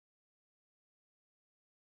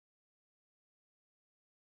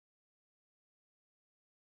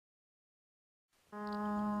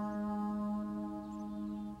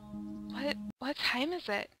What time is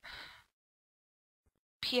it?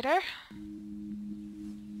 Peter?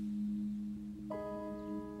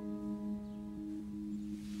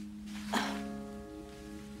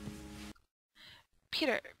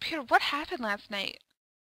 Peter, what happened last night?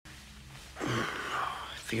 I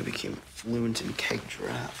think I became fluent in keg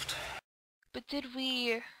draft. But did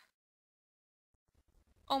we...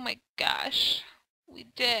 Oh my gosh. We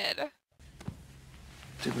did.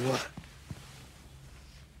 Did what?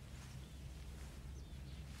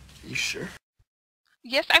 You sure?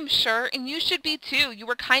 Yes, I'm sure, and you should be too. You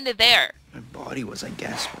were kinda there. My body was, I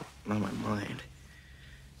guess, but not my mind.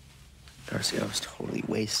 Darcy, I was totally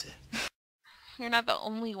wasted. You're not the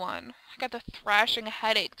only one. I got the thrashing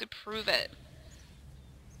headache to prove it.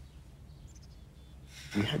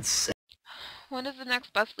 We had sex. When does the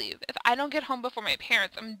next bus leave? If I don't get home before my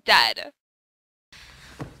parents, I'm dead.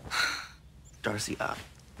 Darcy,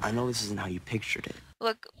 I know this isn't how you pictured it.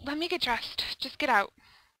 Look, let me get dressed. Just get out.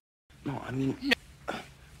 No, I mean, no.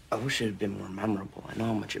 I wish it had been more memorable. I know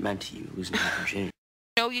how much it meant to you, losing your virginity.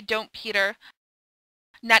 No, you don't, Peter.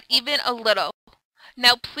 Not even a little.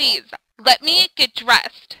 Now, please, let me get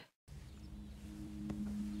dressed.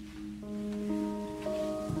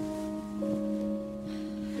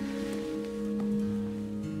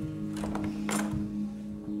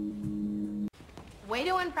 Way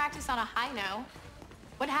to end practice on a high note.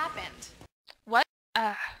 What happened? What?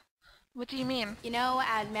 What do you mean? You know,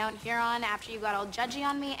 at Mount Huron after you got all judgy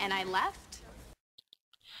on me and I left?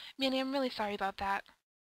 Manny, I'm really sorry about that.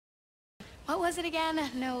 What was it again?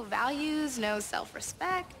 No values, no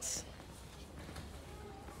self-respect.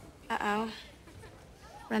 Uh-oh.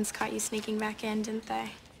 Friends caught you sneaking back in, didn't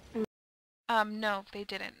they? No, they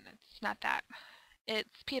didn't. It's not that.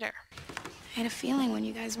 It's Peter. I had a feeling when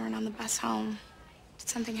you guys weren't on the bus home. Did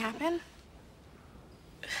something happen?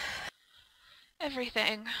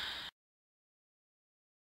 Everything.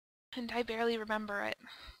 And I barely remember it.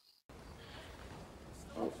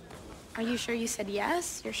 Are you sure you said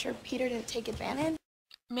yes? You're sure Peter didn't take advantage?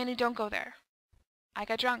 Manny, don't go there. I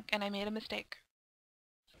got drunk and I made a mistake.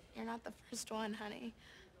 You're not the first one, honey.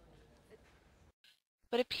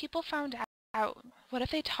 But if people found out, what if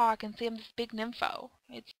they talk and say I'm this big nympho?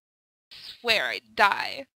 I swear I'd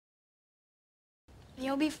die.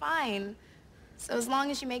 You'll be fine. So as long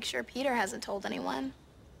as you make sure Peter hasn't told anyone.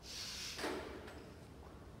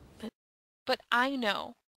 But I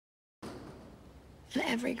know. And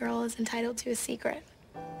every girl is entitled to a secret.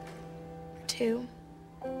 Or two.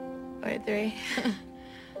 Or three.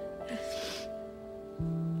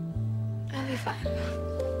 I'll be fine.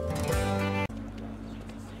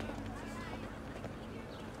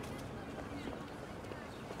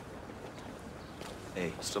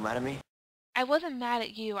 Hey, still mad at me? I wasn't mad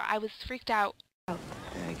at you. I was freaked out. Yeah,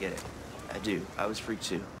 I get it. I do. I was freaked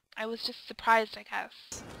too. I was just surprised, I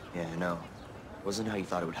guess. Yeah, I know. Wasn't how you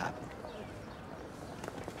thought it would happen.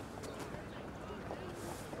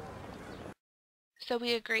 So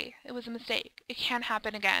we agree. It was a mistake. It can't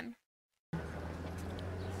happen again.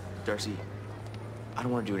 Darcy, I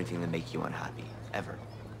don't want to do anything to make you unhappy. Ever.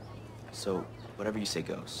 So, whatever you say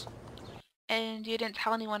goes. And you didn't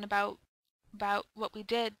tell anyone about what we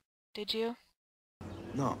did you?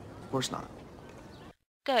 No, of course not.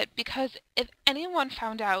 Good, because if anyone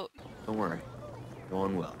found out... Don't worry. No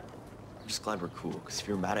one will. I'm just glad we're cool, because if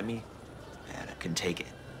you're mad at me, man, I couldn't take it.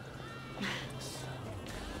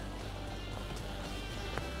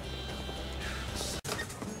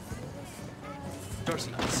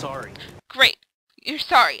 Darcy, I'm sorry. Great. You're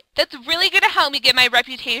sorry. That's really gonna help me get my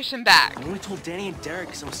reputation back. I only told Danny and Derek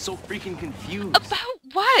because I was so freaking confused. About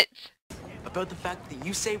what? About the fact that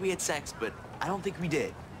you say we had sex, but I don't think we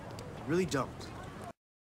did. I really don't.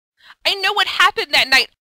 I know what happened that night.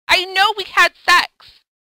 I know we had sex.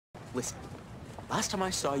 Listen, last time I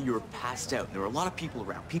saw you, you were passed out. There were a lot of people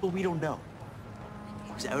around, people we don't know.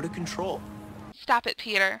 It was out of control. Stop it,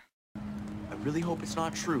 Peter. I really hope it's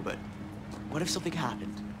not true, but what if something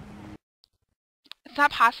happened? It's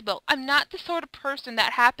not possible. I'm not the sort of person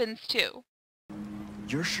that happens to.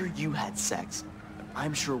 You're sure you had sex, but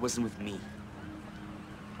I'm sure it wasn't with me.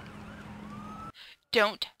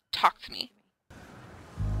 Don't talk to me.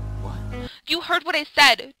 What? You heard what I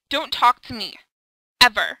said. Don't talk to me.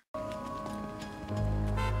 Ever.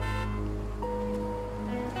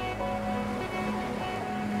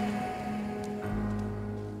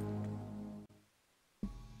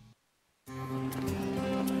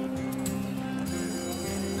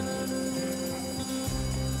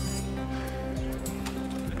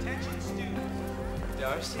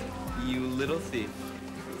 Darcy, you little thief.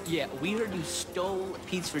 Yeah, we heard you stole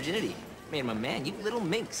Pete's virginity. Man, my man, you little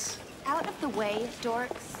minx. Out of the way,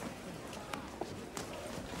 dorks.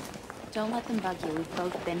 Don't let them bug you. We've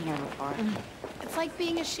both been here before. It's like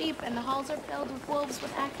being a sheep and the halls are filled with wolves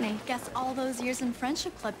with acne. Guess all those years in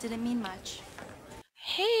friendship club didn't mean much.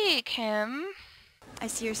 Hey, Kim. I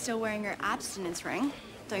see you're still wearing your abstinence ring.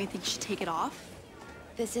 Don't you think you should take it off?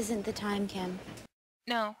 This isn't the time, Kim.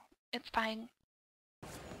 No, it's fine.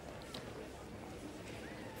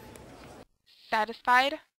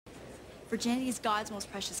 Satisfied? Virginity is God's most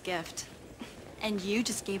precious gift. And you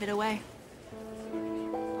just gave it away.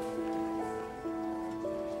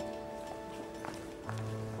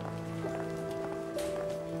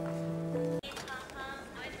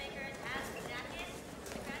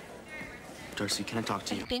 Darcy, can I talk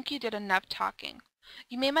to I you? think you did enough talking.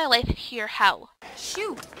 You made my life here hell.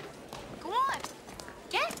 Shoot! Go on!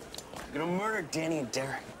 Get! I'm gonna murder Danny and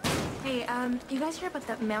Derek. Hey, you guys hear about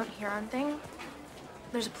that Mount Huron thing?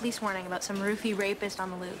 There's a police warning about some roofie rapist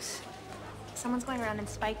on the loose. Someone's going around and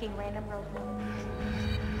spiking random girls.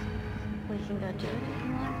 We can go do it if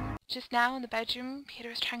you want. Just now in the bedroom,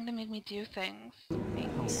 Peter's trying to make me do things.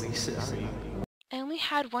 Oasis. I only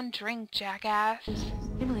had one drink, jackass.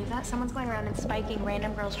 Can you believe that? Someone's going around and spiking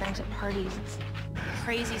random girls' drinks at parties. It's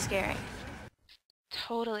crazy scary.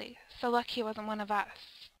 Totally. So lucky it wasn't one of us.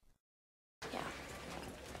 Yeah.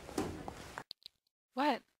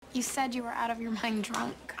 What? You said you were out of your mind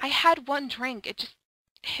drunk. I had one drink. It just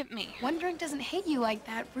hit me. One drink doesn't hit you like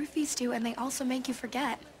that. Roofies do, and they also make you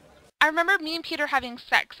forget. I remember me and Peter having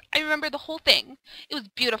sex. I remember the whole thing. It was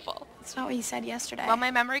beautiful. That's not what you said yesterday. Well,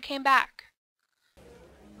 my memory came back.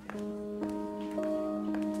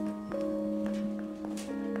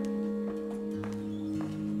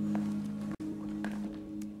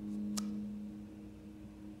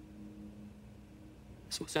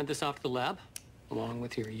 So we'll send this off to the lab, along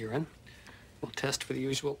with your urine. We'll test for the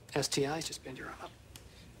usual STIs, just bend your arm up.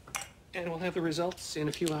 And we'll have the results in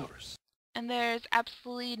a few hours. And there's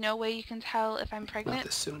absolutely no way you can tell if I'm Not pregnant?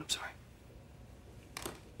 this soon, I'm sorry.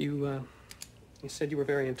 You said you were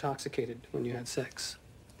very intoxicated when you had sex.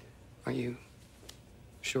 Are you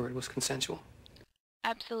sure it was consensual?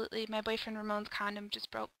 Absolutely. My boyfriend Ramon's condom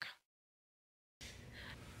just broke.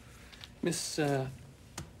 Miss,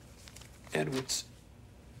 Edwards,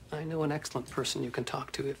 I know an excellent person you can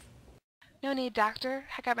talk to if... No need, doctor.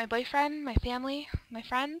 I got my boyfriend, my family, my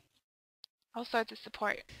friends. All sorts of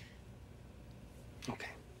support. Okay.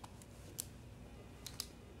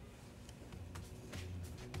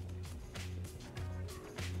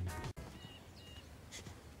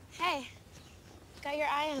 Hey, got your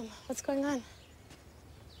IM. What's going on?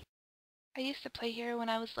 I used to play here when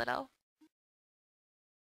I was little.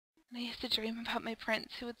 And I used to dream about my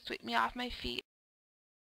prince who would sweep me off my feet.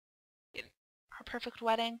 Our perfect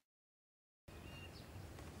wedding.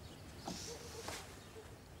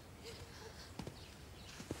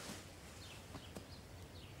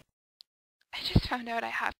 I just found out I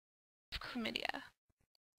have chlamydia.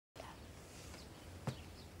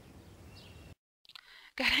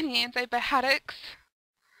 Got any antibiotics?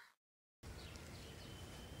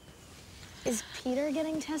 Is Peter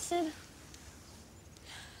getting tested?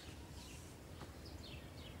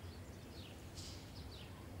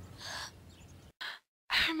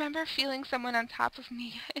 I remember feeling someone on top of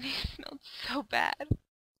me, and he smelled so bad.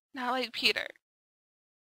 Not like Peter.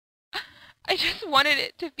 I just wanted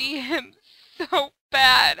it to be him so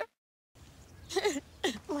bad.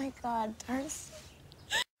 Oh my God, Darcy.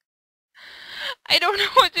 I don't know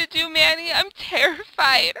what to do, Manny. I'm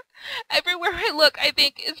terrified. Everywhere I look, I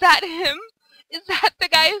think, is that him? Is that the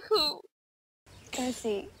guy who...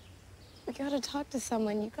 Darcy, we gotta talk to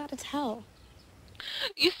someone. You gotta tell.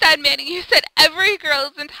 You said, Manny, you said every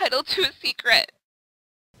girl is entitled to a secret.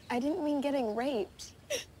 I didn't mean getting raped.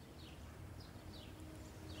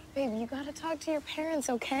 Babe, you gotta talk to your parents,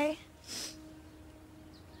 okay?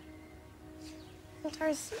 And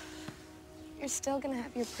Darcy, you're still gonna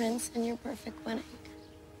have your prince and your perfect wedding.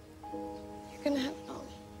 You're gonna have it all.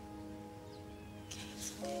 Okay,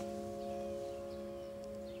 it's okay.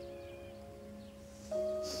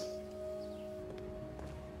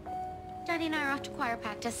 Daddy and I are off to choir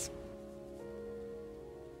practice.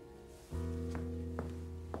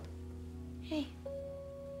 Hey,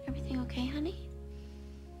 everything okay, honey?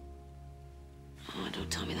 Oh, don't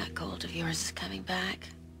tell me that cold of yours is coming back.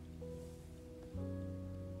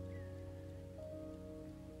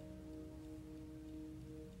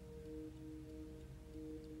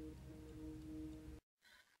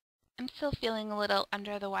 I'm still feeling a little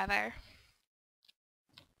under the weather.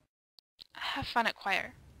 Have fun at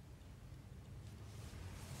choir.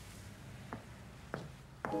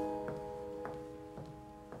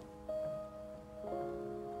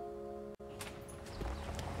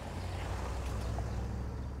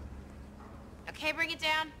 Okay, bring it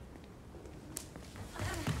down.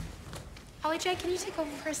 Holly J, can you take over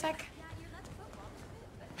for a sec?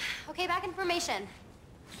 Okay, back in formation.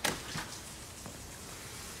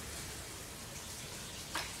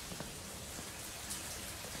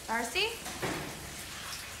 Darcy?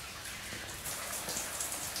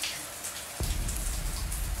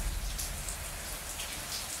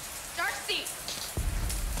 Darcy!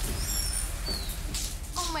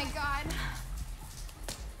 Oh my God.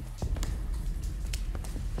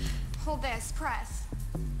 Hold this, press.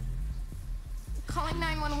 Calling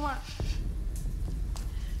 911.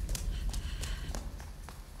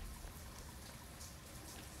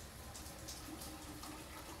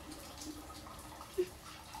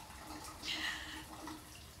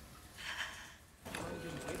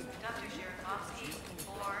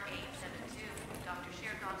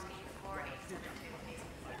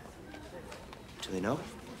 Do they know?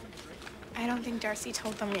 I don't think Darcy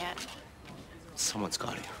told them yet. Someone's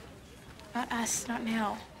got to. Not us, not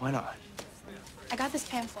now. Why not? I got this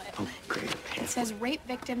pamphlet. Oh, great. It says rape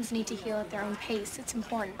victims need to heal at their own pace. It's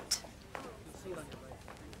important.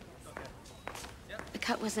 The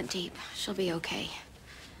cut wasn't deep. She'll be okay.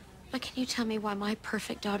 But can you tell me why my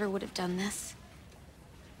perfect daughter would have done this?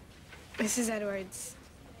 Mrs. Edwards,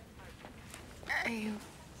 I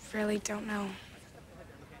really don't know.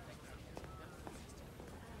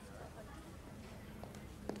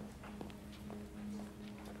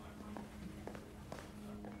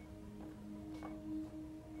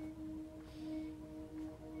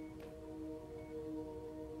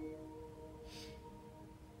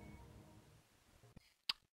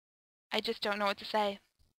 I just don't know what to say.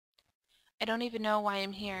 I don't even know why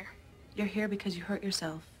I'm here. You're here because you hurt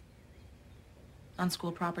yourself. On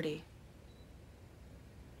school property.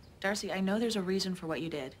 Darcy, I know there's a reason for what you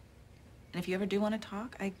did. And if you ever do want to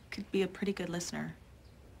talk, I could be a pretty good listener.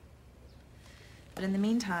 But in the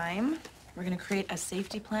meantime, we're going to create a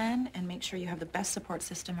safety plan and make sure you have the best support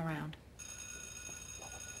system around.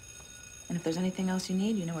 And if there's anything else you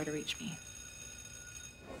need, you know where to reach me.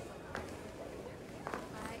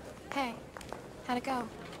 Hey, how'd it go?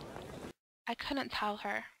 I couldn't tell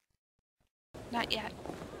her. Not yet.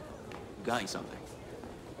 Got you something.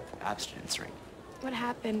 Abstinence ring. What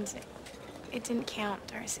happened? It didn't count,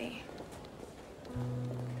 Darcy.